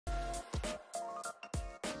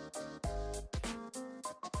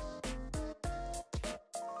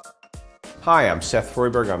Hi, I'm Seth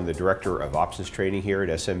Freuberg. I'm the Director of Options Trading here at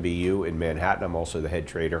SMBU in Manhattan. I'm also the head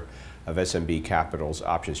trader of SMB Capital's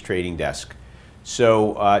Options Trading Desk.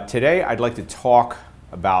 So today I'd like to talk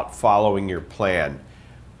about following your plan.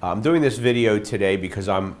 I'm doing this video today because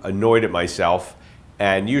I'm annoyed at myself,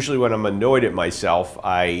 and usually when I'm annoyed at myself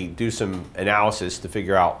I do some analysis to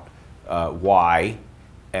figure out why,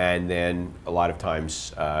 and then a lot of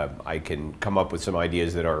times I can come up with some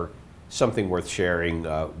ideas that are something worth sharing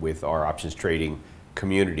with our options trading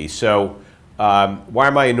community. So why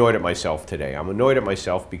am I annoyed at myself today? I'm annoyed at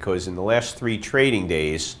myself because in the last 3 trading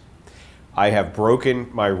days I have broken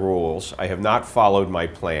my rules. I have not followed my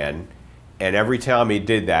plan, and every time I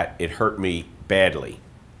did that it hurt me badly.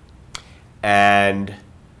 And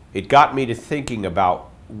it got me to thinking about,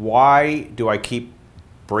 why do I keep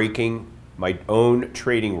breaking my own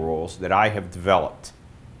trading rules that I have developed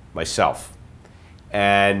myself?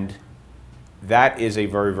 And that is a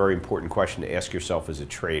very, very important question to ask yourself as a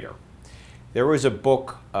trader. There was a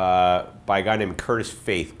book by a guy named Curtis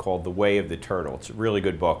Faith called The Way of the Turtle. It's a really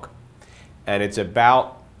good book. And it's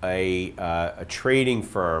about a trading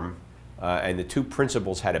firm, and the 2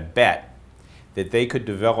 principals had a bet that they could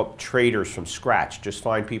develop traders from scratch, just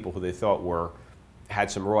find people who they thought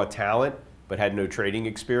had some raw talent but had no trading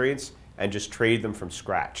experience, and just trade them from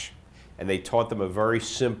scratch. And they taught them a very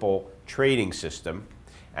simple trading system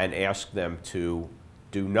and asked them to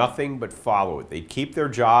do nothing but follow it. They'd keep their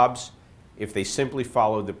jobs if they simply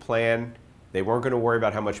followed the plan. They weren't going to worry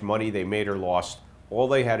about how much money they made or lost. All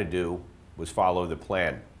they had to do was follow the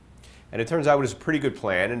plan. And it turns out it was a pretty good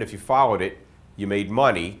plan, and if you followed it, you made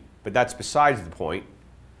money, but that's besides the point.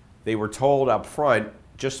 They were told up front,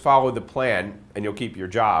 just follow the plan and you'll keep your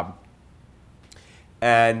job.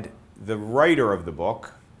 And the writer of the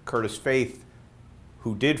book, Curtis Faith,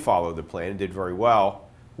 who did follow the plan and did very well,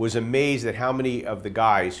 was amazed at how many of the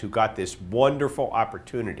guys who got this wonderful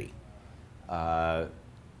opportunity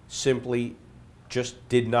simply just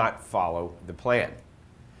did not follow the plan.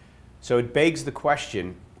 So it begs the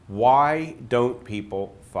question, why don't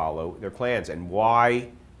people follow their plans? And why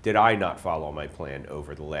did I not follow my plan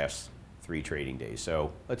over the last 3 trading days?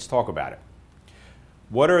 So let's talk about it.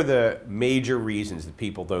 What are the major reasons that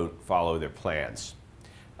people don't follow their plans?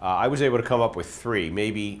 I was able to come up with 3.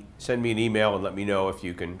 Maybe send me an email and let me know if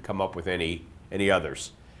you can come up with any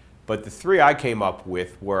others. But the 3 I came up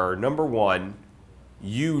with were, number 1,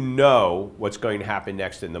 you know what's going to happen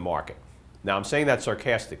next in the market. Now I'm saying that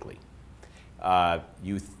sarcastically.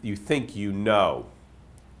 You think you know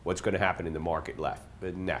what's going to happen in the market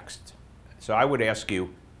next. So I would ask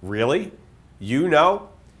you, really? You know?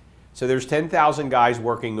 So there's 10,000 guys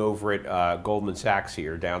working over at Goldman Sachs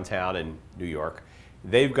here downtown in New York.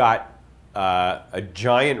 They've got a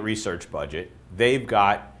giant research budget. They've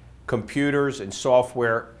got computers and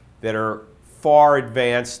software that are far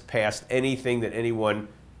advanced past anything that any one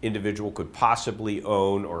individual could possibly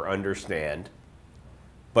own or understand.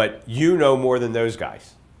 But you know more than those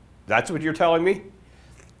guys. That's what you're telling me?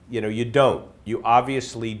 You know, you don't. You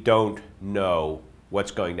obviously don't know what's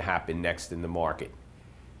going to happen next in the market.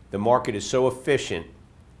 The market is so efficient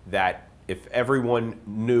that if everyone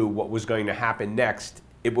knew what was going to happen next,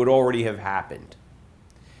 it would already have happened.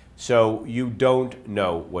 So you don't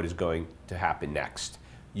know what is going to happen next.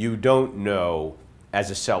 You don't know,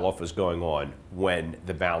 as a sell-off is going on, when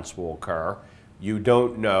the bounce will occur. You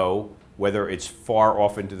don't know whether it's far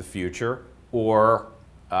off into the future or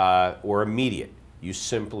immediate. You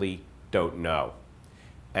simply don't know.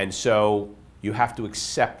 And so you have to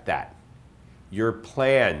accept that. Your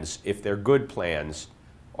plans, if they're good plans,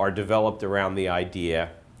 are developed around the idea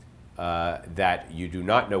that you do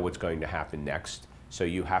not know what's going to happen next, so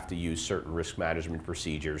you have to use certain risk management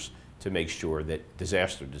procedures to make sure that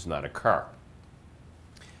disaster does not occur.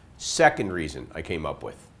 Second reason I came up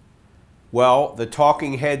with, well, the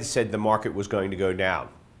talking heads said the market was going to go down.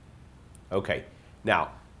 Okay,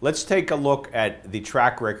 now let's take a look at the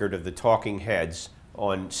track record of the talking heads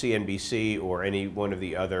on CNBC or any one of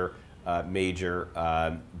the other major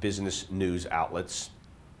business news outlets.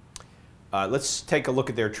 Let's take a look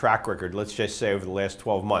at their track record, let's just say over the last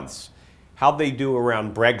 12 months. How'd they do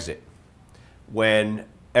around Brexit, when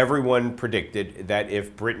everyone predicted that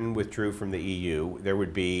if Britain withdrew from the EU, there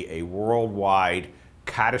would be a worldwide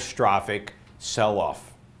catastrophic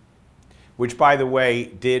sell-off, which, by the way,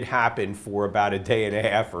 did happen for about a day and a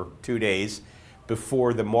half or 2 days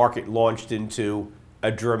before the market launched into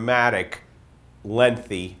a dramatic,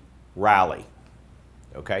 lengthy rally.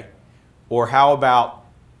 Okay? Or how about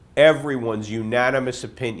everyone's unanimous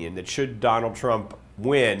opinion that should Donald Trump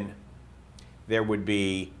win, there would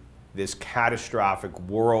be this catastrophic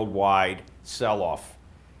worldwide sell-off.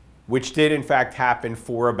 which did in fact happen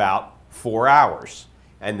for about 4 hours.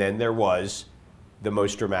 And then there was the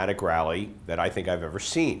most dramatic rally that I think I've ever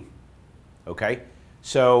seen. Okay?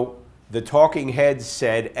 So the talking heads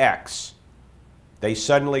said X. They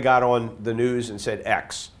suddenly got on the news and said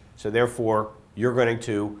X. So therefore, you're going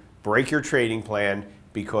to break your trading plan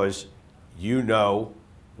because you know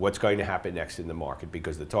what's going to happen next in the market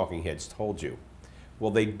because the talking heads told you.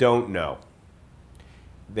 Well, they don't know.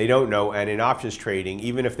 They don't know, and in options trading,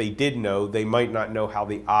 even if they did know, they might not know how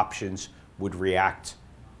the options would react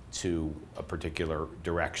to a particular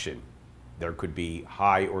direction. There could be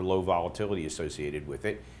high or low volatility associated with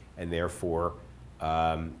it, and therefore,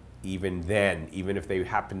 even then, even if they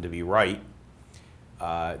happen to be right,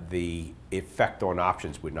 the effect on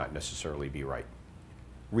options would not necessarily be right.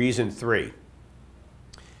 Reason 3,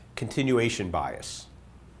 continuation bias.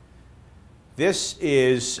 This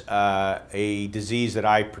is a disease that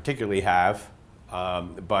I particularly have,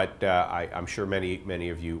 but I'm sure many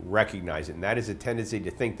of you recognize it, and that is a tendency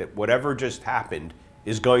to think that whatever just happened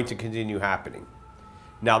is going to continue happening.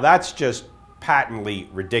 Now that's just patently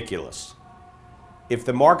ridiculous. If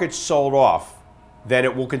the market sold off, then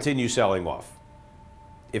it will continue selling off.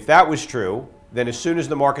 If that was true, then as soon as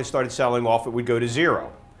the market started selling off, it would go to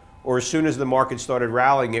zero. Or as soon as the market started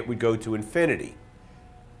rallying, it would go to infinity.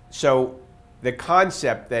 So the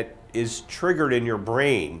concept that is triggered in your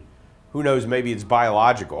brain, who knows, maybe it's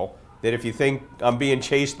biological, that if you think I'm being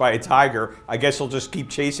chased by a tiger, I guess he'll just keep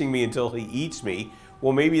chasing me until he eats me.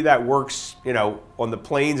 Well, maybe that works, on the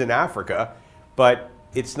plains in Africa, but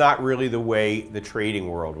it's not really the way the trading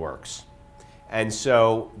world works. And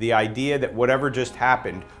so the idea that whatever just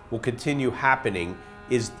happened will continue happening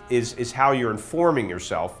is how you're informing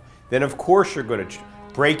yourself. Then of course you're going to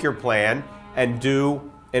break your plan and do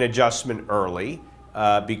an adjustment early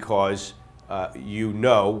because you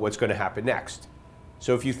know what's going to happen next.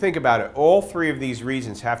 So if you think about it, all 3 of these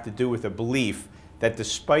reasons have to do with a belief that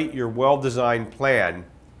despite your well-designed plan,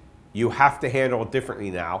 you have to handle it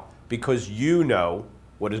differently now because you know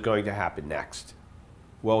what is going to happen next.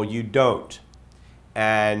 Well, you don't.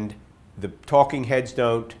 And the talking heads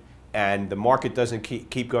don't, and the market doesn't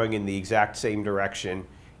keep going in the exact same direction,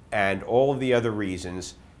 and all of the other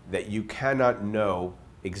reasons that you cannot know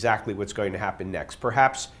exactly what's going to happen next.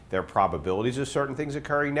 Perhaps there are probabilities of certain things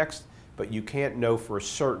occurring next, but you can't know for a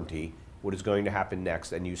certainty what is going to happen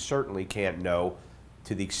next, and you certainly can't know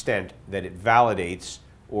to the extent that it validates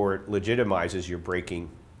or it legitimizes your breaking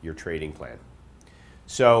your trading plan.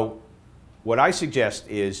 So what I suggest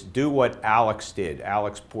is do what Alex did,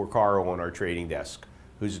 Alex Porcaro on our trading desk,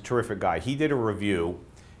 who's a terrific guy. He did a review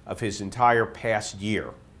of his entire past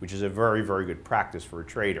year, which is a very, very good practice for a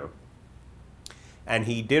trader. And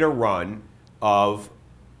he did a run of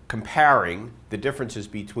comparing the differences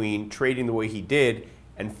between trading the way he did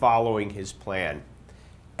and following his plan.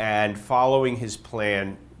 And following his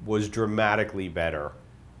plan was dramatically better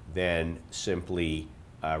than simply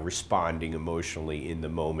responding emotionally in the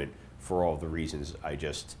moment for all the reasons I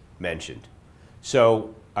just mentioned.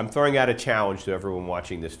 So I'm throwing out a challenge to everyone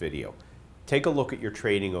watching this video. Take a look at your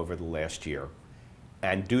trading over the last year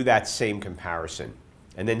and do that same comparison.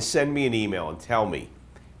 And then send me an email and tell me,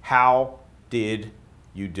 how did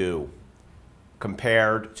you do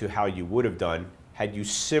compared to how you would have done had you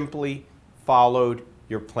simply followed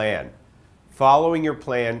your plan? Following your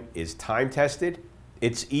plan is time-tested,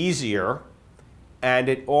 it's easier, and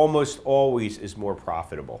it almost always is more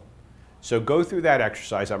profitable. So go through that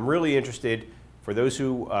exercise. I'm really interested, for those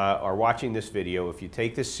who are watching this video, if you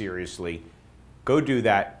take this seriously, go do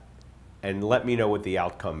that and let me know what the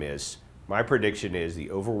outcome is. My prediction is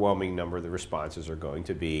the overwhelming number of the responses are going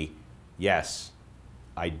to be, yes,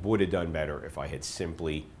 I would have done better if I had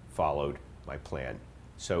simply followed my plan.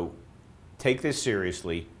 So take this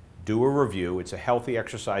seriously, do a review. It's a healthy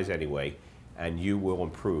exercise anyway, and you will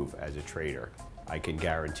improve as a trader. I can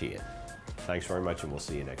guarantee it. Thanks very much, and we'll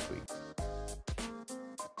see you next week.